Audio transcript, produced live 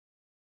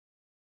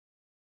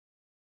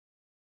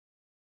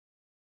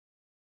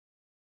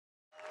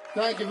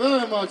Thank you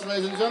very much,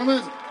 ladies and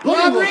gentlemen.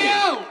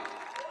 Rio!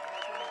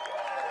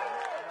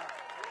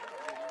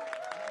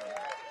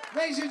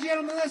 Ladies and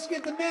gentlemen, let's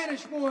get the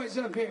Mannish Boys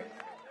up here.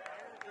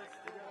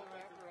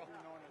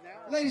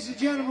 Ladies and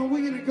gentlemen,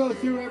 we're going to go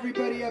through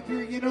everybody up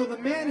here. You know, the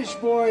Mannish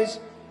Boys,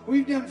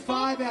 we've done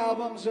 5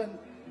 albums, and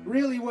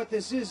really what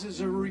this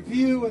is a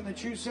review in the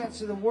true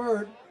sense of the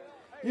word.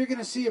 You're going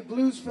to see a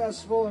blues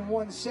festival in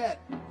one set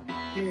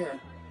here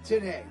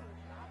today.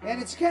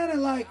 And it's kind of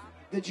like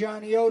the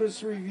Johnny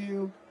Otis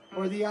review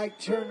or the Ike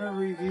Turner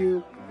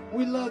review.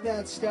 We love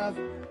that stuff.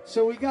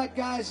 So we got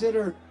guys that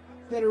are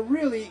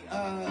really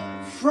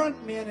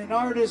frontmen and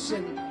artists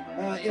and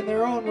in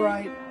their own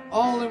right,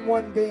 all in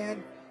one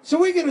band. So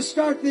we're going to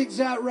start things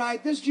out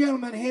right. This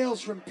gentleman hails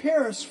from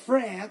Paris,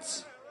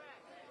 France.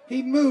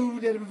 He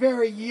moved at a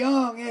very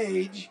young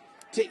age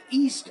to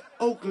East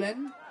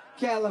Oakland,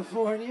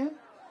 California,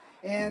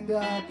 and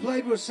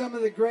played with some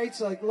of the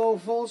greats like Lowell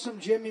Folsom,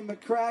 Jimi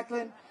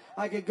McCracklin.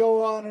 I could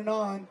go on and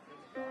on.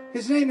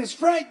 His name is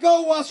Frank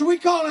Goldwasser. We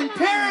call him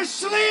Paris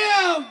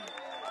Slim.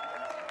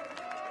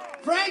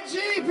 Frank G,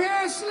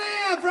 Paris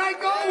Slim, Frank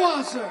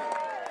Goldwasser.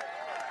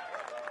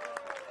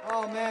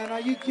 Oh man, are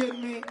you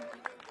kidding me?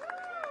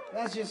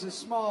 That's just a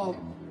small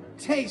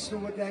taste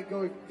of what that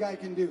guy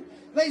can do.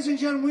 Ladies and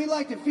gentlemen, we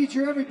like to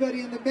feature everybody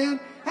in the band.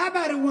 How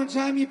about it one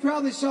time? You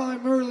probably saw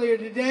him earlier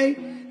today.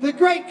 The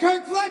great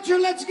Kirk Fletcher.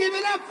 Let's give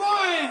it up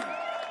for him.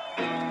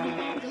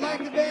 You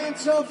like the band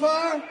so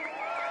far?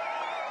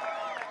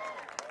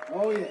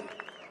 Oh, yeah.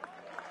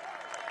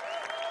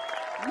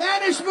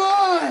 Mannish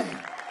Boy.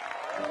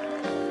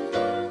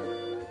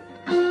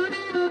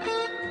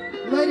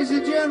 Ladies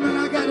and gentlemen,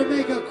 I got to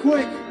make a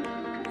quick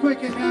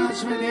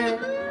announcement here.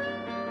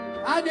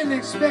 I didn't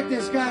expect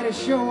this guy to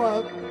show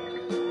up,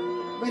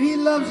 but he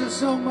loves us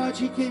so much,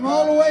 he came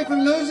all the way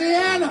from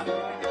Louisiana.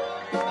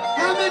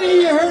 How many of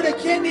you heard of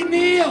Kenny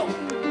Neal?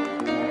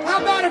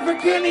 How about it for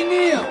Kenny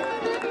Neal?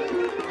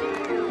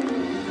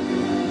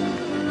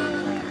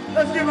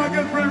 Let's give my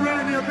good friend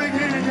Randy a big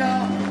hand,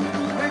 y'all.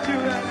 Thank you,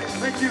 Randy.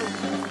 Thank you.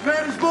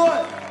 Mannish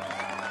Boy.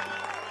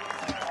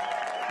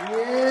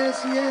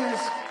 Yes,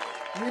 yes.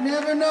 You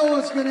never know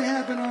what's going to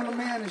happen on a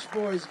Mannish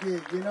Boys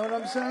gig. You know what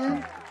I'm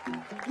saying?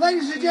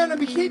 Ladies and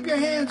gentlemen, keep your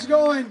hands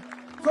going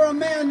for a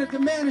man that the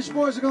Mannish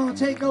Boys are going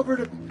to take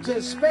over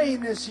to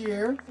Spain this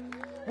year.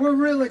 We're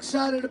real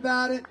excited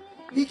about it.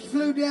 He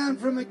flew down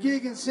from a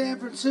gig in San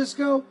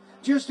Francisco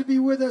just to be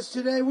with us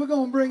today. We're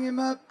going to bring him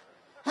up.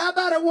 How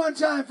about it one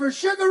time for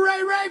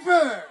Sugaray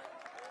Rayford?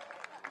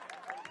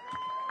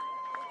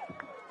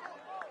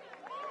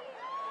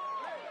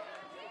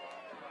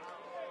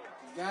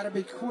 Gotta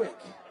be quick.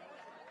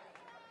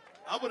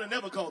 I would have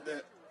never called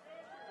that.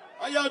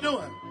 How y'all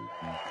doing?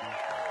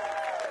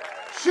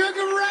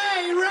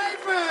 Sugaray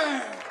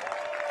Rayford!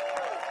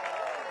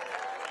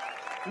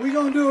 We're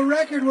going to do a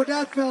record with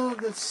that fella,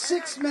 the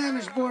 6th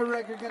Mannish Boy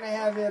record, going to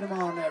have him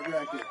on that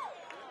record.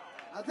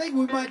 I think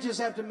we might just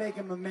have to make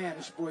him a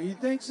Mannish Boy. You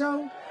think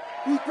so?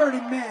 He's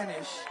pretty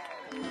mannish.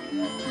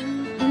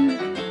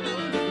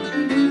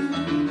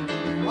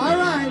 All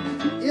right,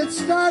 it's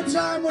start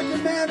time with the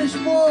Mannish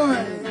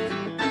Boy.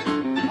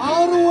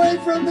 All the way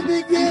from the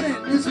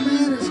beginning, this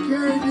man has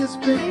carried this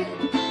band.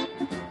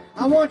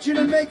 I want you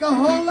to make a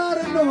whole lot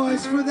of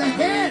noise for the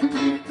head,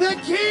 the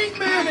King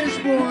Mannish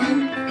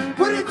Boy.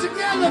 Put it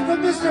together for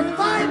Mr.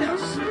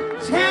 Finis,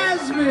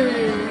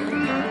 Tasby.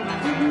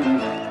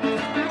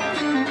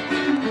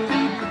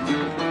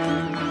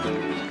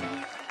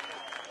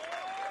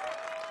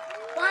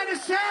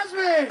 Finis,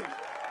 Tasby.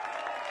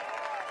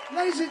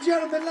 Ladies and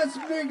gentlemen, let's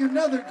bring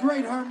another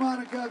great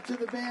harmonica up to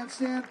the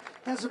bandstand.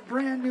 Has a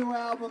brand new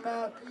album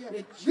out.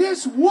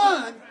 This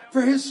won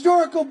for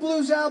Historical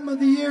Blues Album of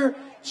the Year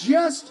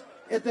just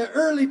at the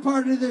early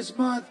part of this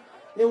month.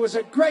 It was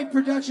a great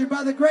production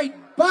by the great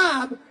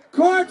Bob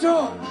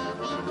Corritore.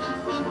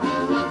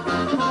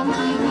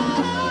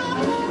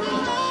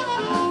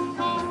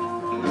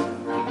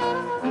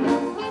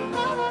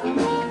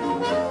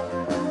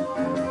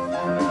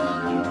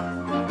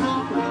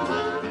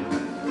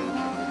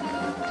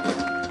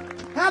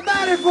 How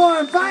about it for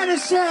him?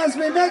 Finis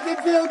Tasby, make it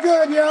feel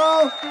good,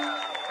 y'all.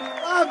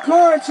 Bob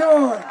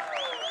Corritore.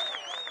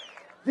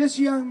 This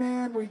young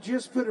man, we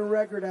just put a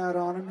record out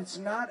on him. It's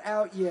not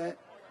out yet.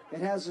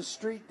 It has a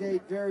street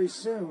date very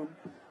soon.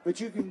 But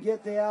you can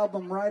get the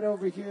album right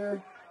over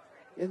here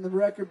in the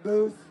record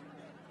booth.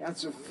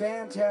 That's a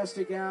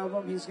fantastic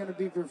album. He's going to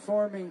be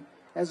performing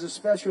as a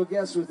special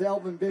guest with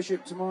Elvin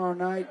Bishop tomorrow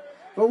night.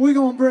 But we're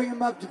going to bring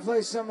him up to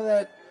play some of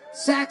that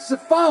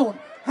saxophone.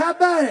 How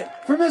about it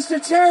for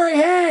Mr. Terry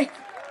Hanck?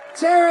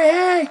 Terry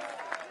Hanck.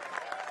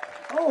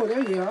 Oh,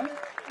 there you are.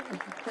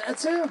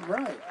 That's him,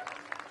 right.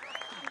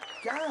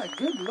 God,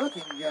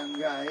 good-looking young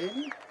guy, ain't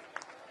he?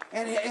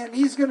 And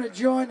he's going to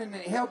join and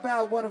help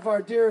out one of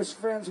our dearest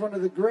friends, one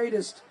of the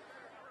greatest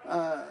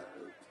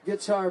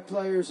guitar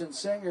players and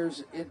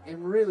singers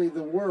in really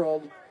the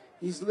world.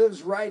 He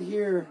lives right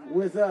here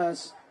with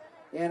us.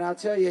 And I'll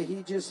tell you,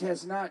 he just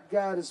has not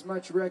got as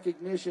much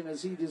recognition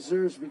as he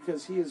deserves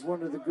because he is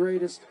one of the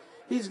greatest.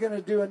 He's going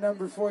to do a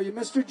number for you.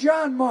 Mr.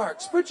 John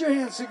Marx. Put your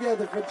hands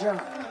together for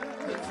John.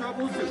 The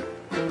trouble too.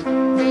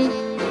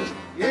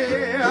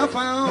 Yeah, I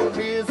found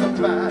me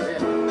somebody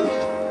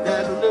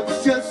that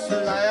looks just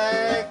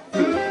like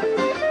you.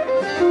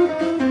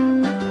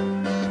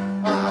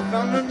 I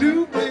found a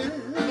new place.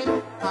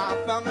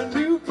 I found a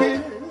new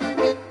kid.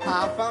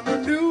 I found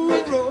a new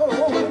road.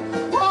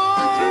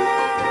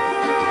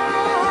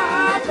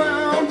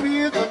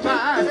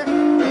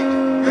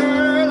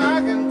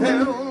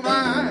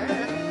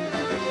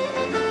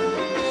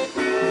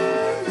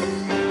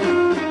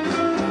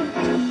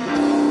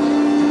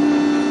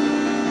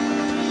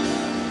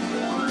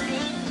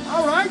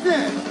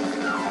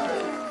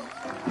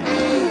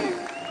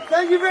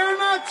 Thank you very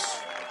much.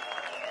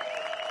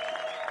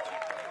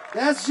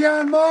 That's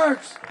John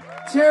Marx,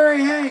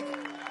 Terry Hanck.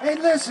 Hey,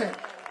 listen,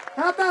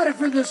 how about it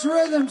for this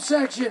rhythm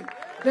section?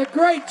 The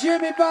great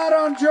Jimi Bott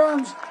on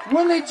drums,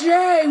 Willie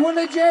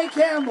J.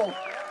 Campbell.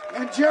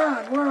 And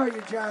John, where are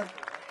you, John?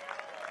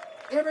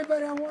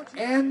 Everybody, I want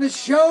you. And the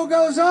show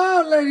goes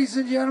on, ladies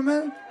and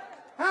gentlemen.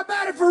 How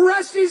about it for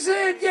Rusty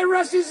Zinn? Get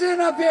Rusty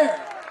Zinn up here.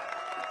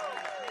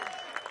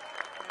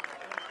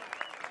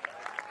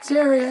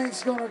 Terry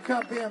Hanck's gonna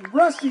accompany him.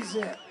 Rusty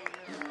Zinn.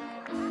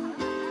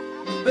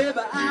 Baby,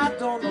 I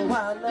don't know why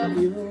I love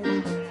you.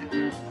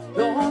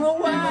 Don't know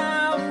why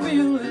I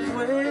feel this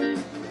way.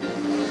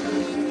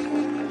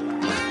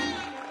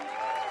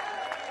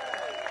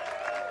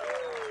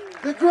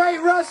 The great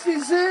Rusty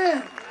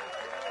Zinn.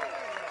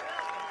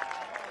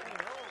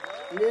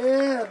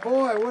 Yeah,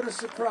 boy, what a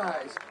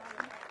surprise.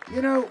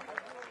 You know,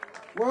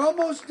 we're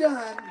almost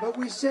done, but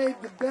we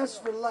saved the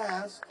best for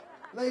last.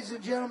 Ladies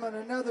and gentlemen,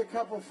 another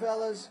couple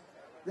fellas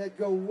that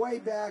go way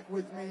back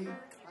with me.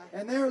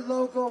 And they're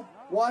local.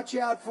 Watch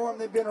out for them.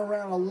 They've been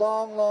around a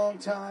long, long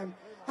time.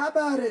 How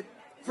about it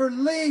for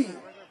Lee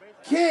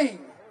King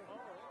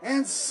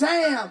and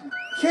Sam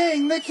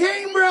King, the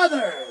King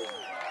brothers?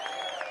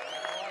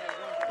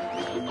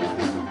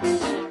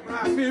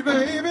 Rock me,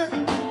 baby.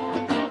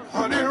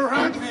 Honey,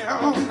 rock me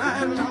all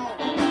night long.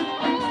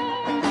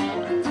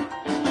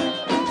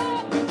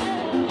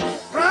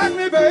 Rock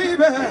me,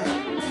 baby.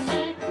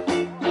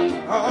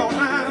 All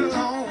night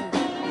long.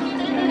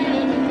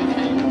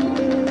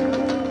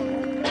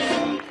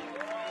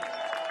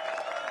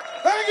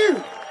 Thank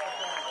you.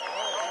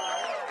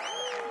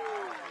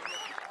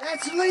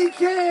 That's Lee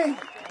King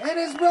and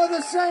his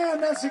brother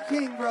Sam. That's the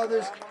King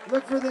brothers.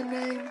 Look for the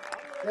name.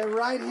 They're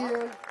right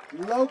here.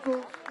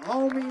 Local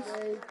homies.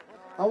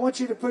 I want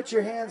you to put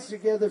your hands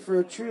together for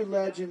a true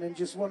legend and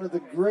just one of the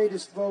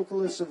greatest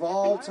vocalists of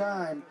all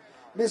time,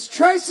 Miss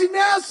Tracy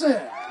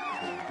Nelson.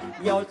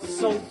 You're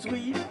so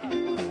sweet.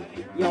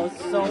 You're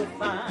so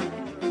fine.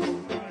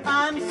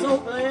 I'm so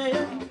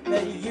glad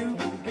that you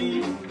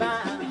be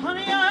mine.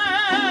 Honey,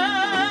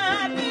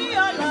 I be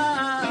your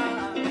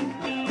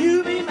love.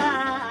 You be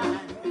mine.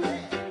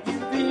 You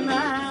be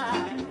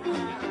mine.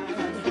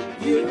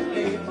 You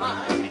be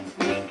mine.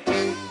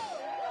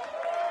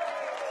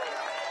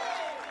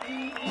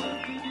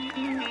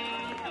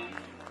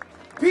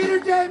 Peter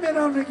Damon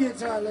on the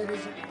guitar, ladies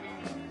and gentlemen.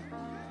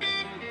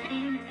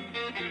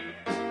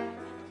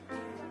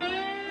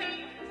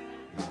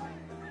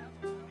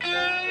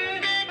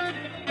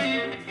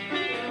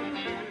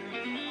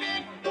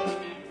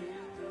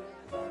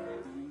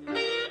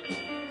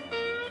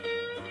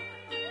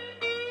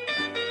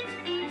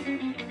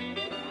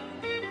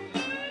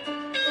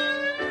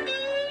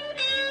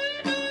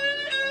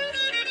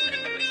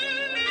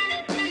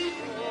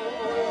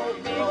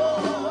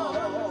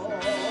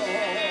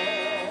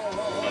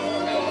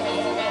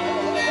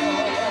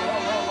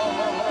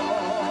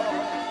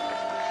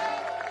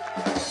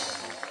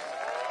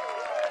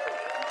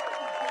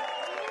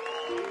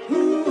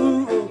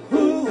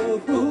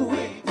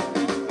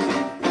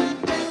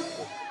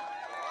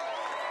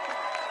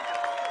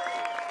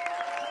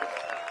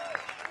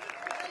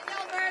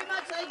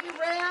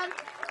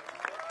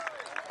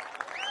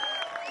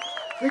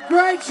 The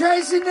great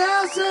Tracy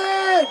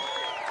Nelson!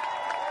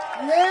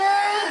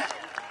 Yeah!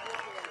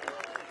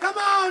 Come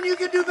on, you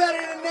can do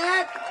better than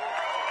that!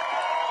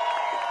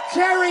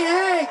 Terry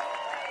Hanck!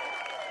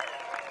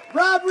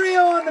 Rob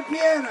Rio on the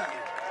piano.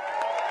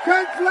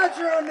 Kirk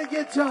Fletcher on the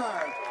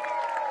guitar.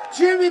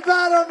 Jimi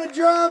Bott on the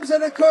drums,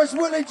 and of course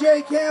Willie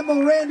J.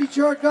 Campbell, Randy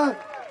Chortkoff,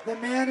 the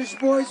Mannish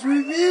Boys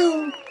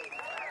Revue.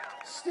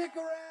 Stick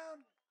around.